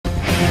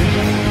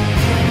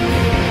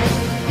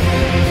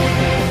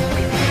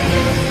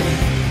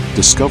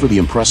Discover the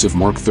impressive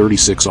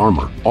Mark-36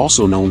 armor,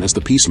 also known as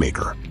the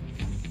Peacemaker.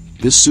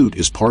 This suit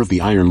is part of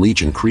the Iron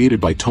Legion created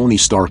by Tony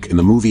Stark in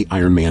the movie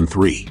Iron Man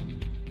 3.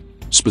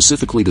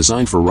 Specifically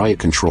designed for riot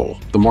control,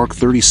 the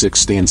Mark-36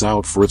 stands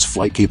out for its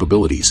flight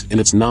capabilities and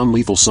its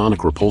non-lethal sonic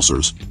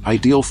repulsors,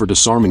 ideal for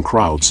disarming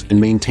crowds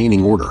and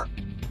maintaining order.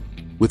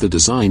 With a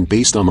design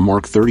based on the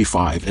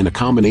Mark-35 and a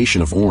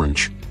combination of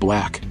orange,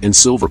 black, and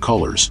silver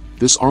colors,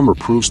 this armor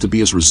proves to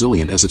be as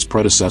resilient as its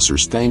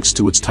predecessors thanks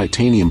to its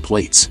titanium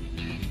plates.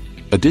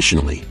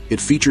 Additionally, it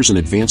features an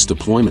advanced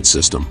deployment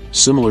system,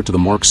 similar to the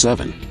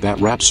Mark-7, that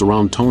wraps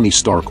around Tony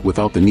Stark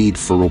without the need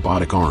for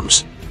robotic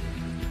arms.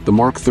 The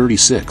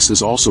Mark-36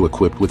 is also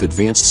equipped with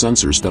advanced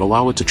sensors that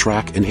allow it to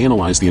track and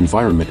analyze the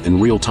environment in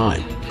real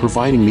time,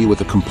 providing me with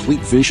a complete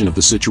vision of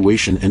the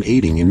situation and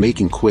aiding in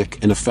making quick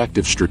and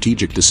effective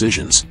strategic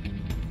decisions.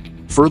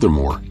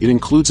 Furthermore, it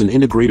includes an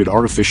integrated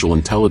artificial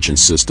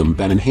intelligence system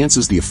that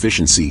enhances the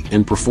efficiency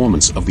and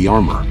performance of the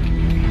armor.